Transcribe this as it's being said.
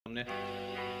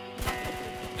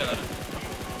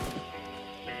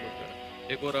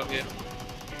एक और आ गया।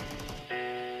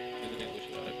 इधर कुछ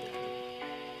आ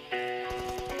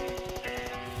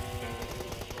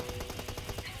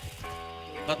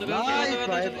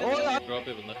रहा है। ड्रॉप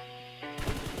है बंदा।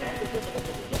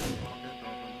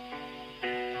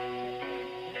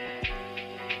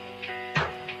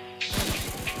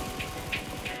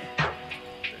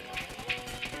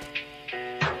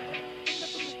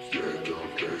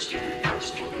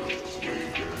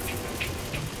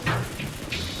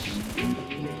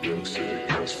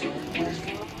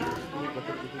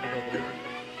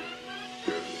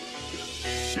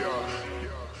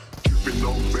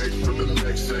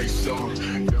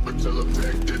 Never tell a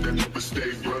fact that I never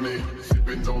stay running.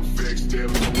 Sipping on facts,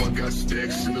 damn, know I got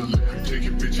stacks in the lab.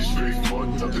 Taking bitches straight for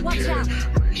another cat.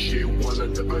 Make shit while I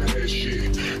never had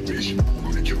shit. Bitch,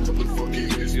 make your motherfucking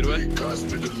head split. Cost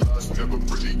me the loss, never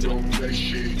really gon' play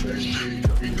shit.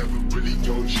 We never really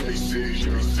gon' chase it.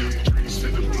 Dreams to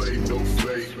the play, no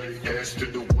fake. Ass to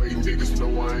the way, niggas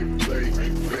know I ain't play.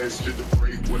 Fast to the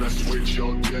break when I switch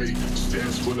all day.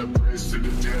 Stance when I press to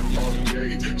the damn all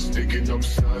day. Sticking up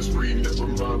signs, read never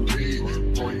mind me.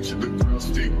 Point to the ground,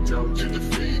 stick down to the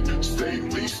feet. Stay,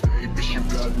 please stay, bitch, you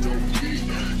got no key.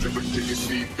 Never take a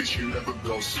seat, bitch, you never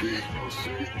gon' see.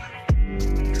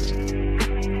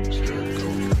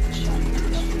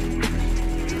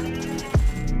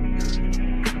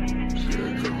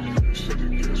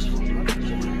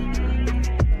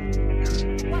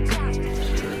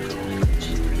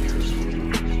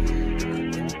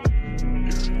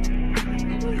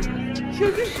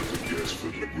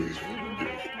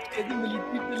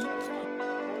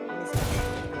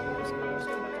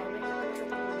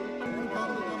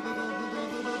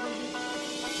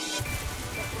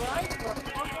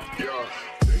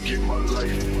 Taking my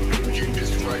life, thinking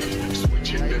this right.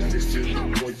 Switching and missing the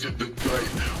point to the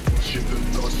right. Watching the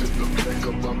thoughts in the back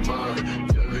of my mind.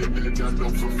 Telling that I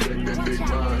know for fact that they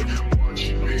mine. Watch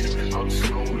me, I'm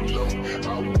so low.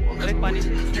 I walk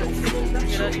with your flow.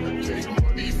 So take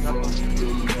money from the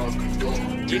locked door.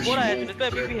 This what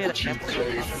you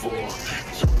play for.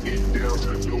 Turn it down,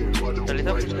 no water right.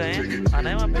 Take it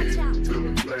to the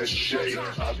last shade.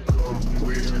 I come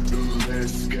with the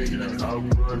landscape. I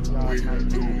run with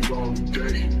the wrong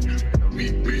day. Tell me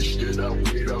bitch that I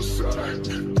wait outside.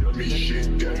 Tell me shit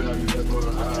that I never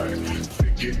hide.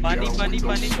 Thinking down with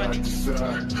no side to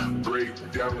side. Break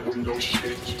down with no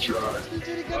shit to try.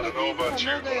 I don't know about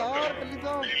you, but I'm having a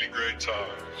really great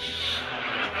time.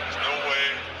 There's no way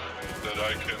that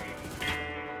I can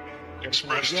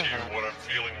express to you what I'm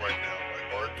feeling right now. My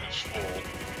heart is full.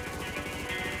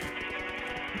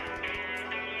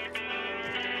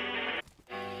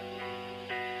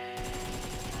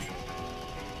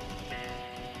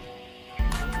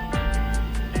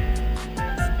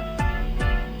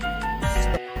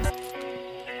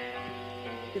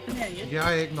 क्या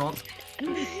एक knock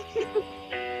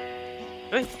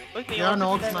क्या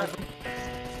knock sniper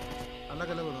अलग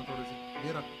अलग होना थोड़े से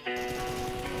ये रख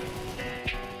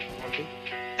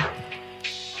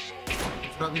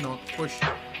दूसरा भी नॉक पुश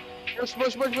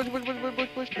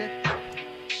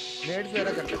नेट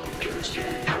जरा कर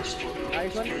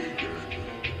नाइस वन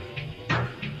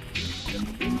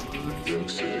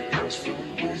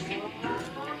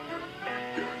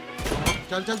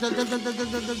चल चल चल चल चल चल चल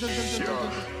चल चल चल चल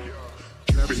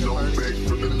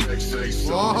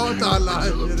बहुत आला है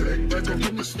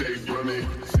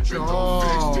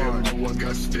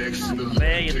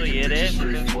ये तो ये रे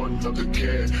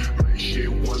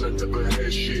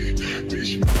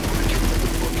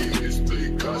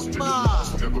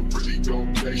never really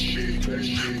gon' play shit.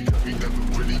 We never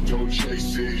really gon'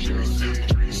 chase it.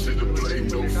 Dreams to the play,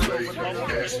 no flake.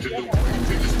 Ass to the way,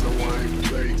 niggas know I ain't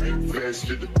play. Fast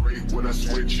to the break when I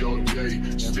switch all day.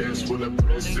 Stance when I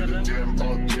press to the damn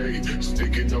all day.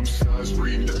 Sticking up signs,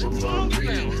 read never mind me.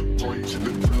 Point to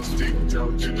the ground, stick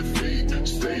down to the feet.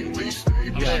 Stay, please stay,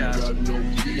 bitch, you got no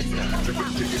key. Never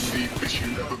take a seat, bitch, you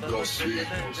never gon' see.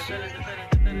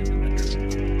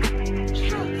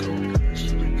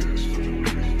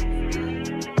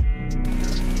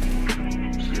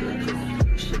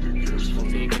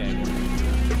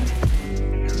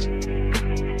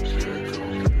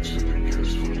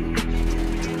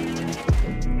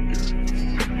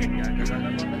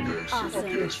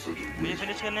 मुझे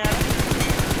finish करने आ रहा है।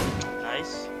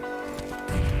 Nice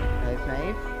nice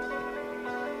nice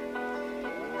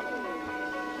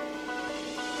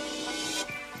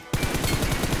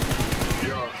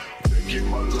Taking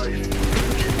my life,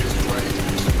 thinking this right.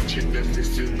 Switching and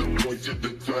missing the point to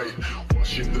the right.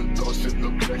 Washing the thoughts in the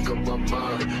back of my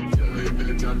mind. Telling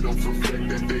that I know for fact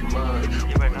that they mine.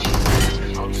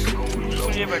 I'm so low.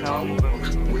 I walk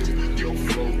with your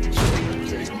flow.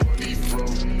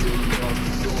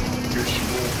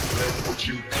 what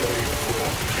you came for.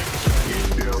 Turn it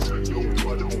down, no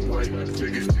water white.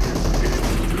 Take it in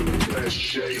the last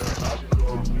shade. I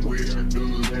come with the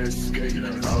landscape. I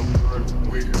run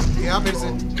with the all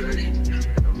day.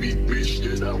 Me bitch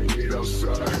that I wait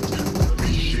outside.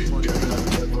 Me shit that I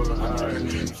never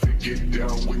hide. Get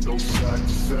down with no side to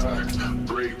side.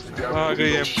 Break down with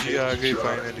no shit to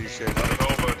finally shit. I don't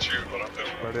know about you, but I'm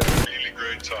having a really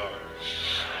great time.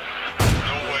 There's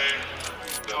no way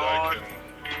that I can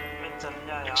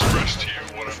express to you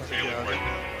what I'm feeling right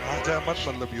now. आजा मत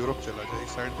मतलब Europe चला जाए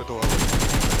इस side पे तो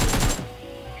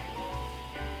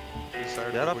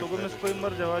यार आप लोगों में से कोई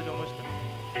मर जावा जो मुझसे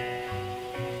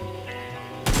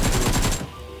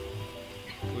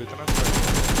तो इतना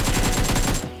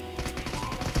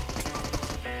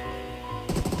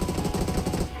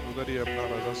उधर ही अपना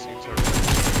राजा सीन साइड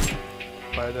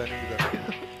फायदा नहीं इधर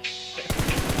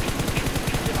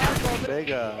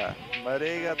मरेगा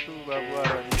मरेगा तू बाबू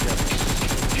रानी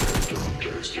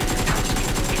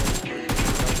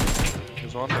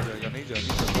जोन में जाएगा नहीं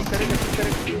जाएगा करेगा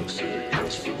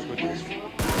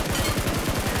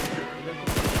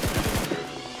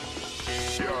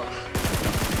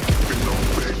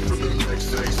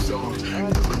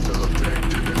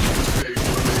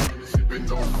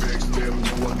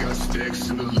Stacks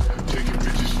in the lab, taking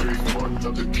bitches straight for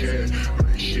another cat.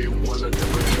 Make shit while I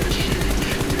never had shit.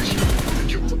 Bitch,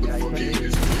 your motherfucking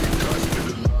ass big. Cost to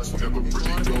the loss, never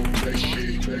really don't play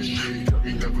shit. Got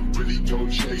me never really don't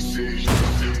chase it.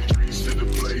 Dreams to the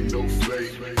play, no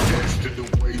flake. Dance to the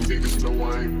way, niggas know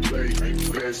I ain't play.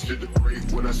 Fast to the break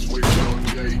when I switch all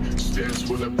day. Stance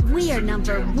when I We are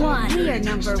number one. We are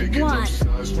number one.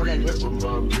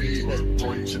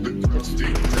 Point to the ground,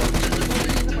 stick down to the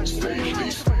feet. Stay,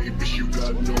 please, stay, bitch, you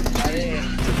got no teeth.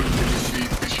 Never really see,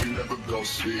 bitch, you never go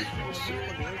see.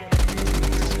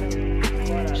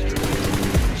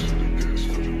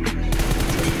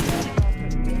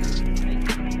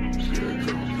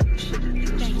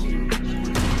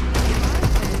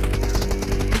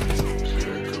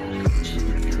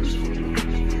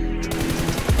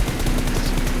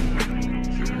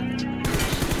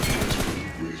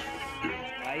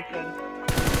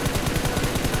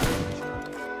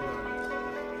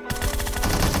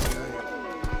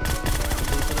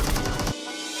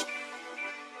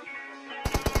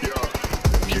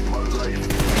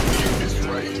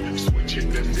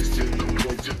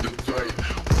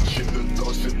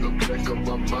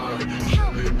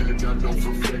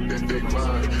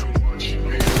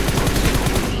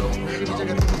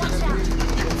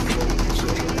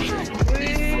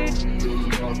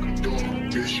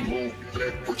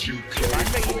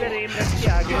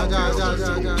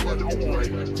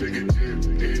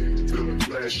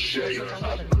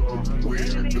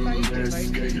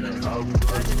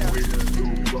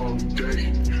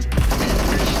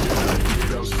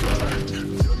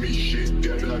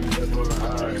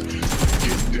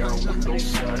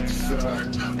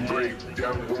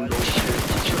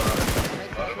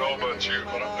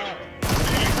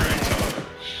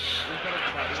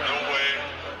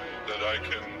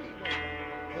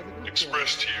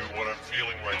 Express to you what I'm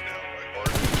feeling right now. My heart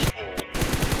is full.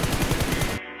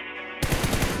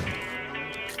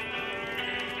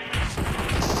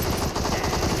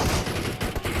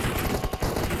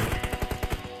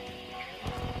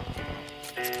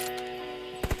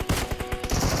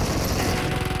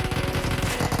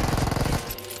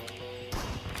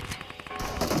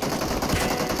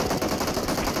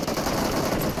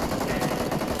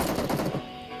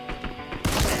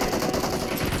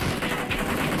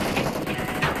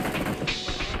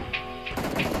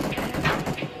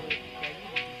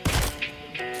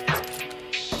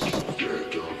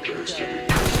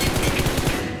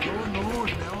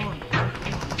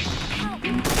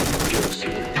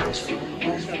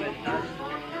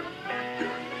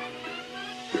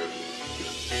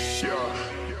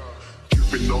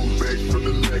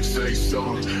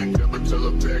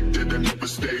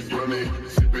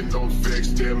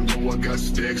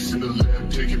 Stacks in the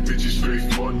lab, taking bitches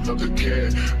straight for another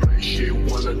cat. Make shit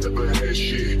while I never had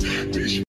shit. Bitch.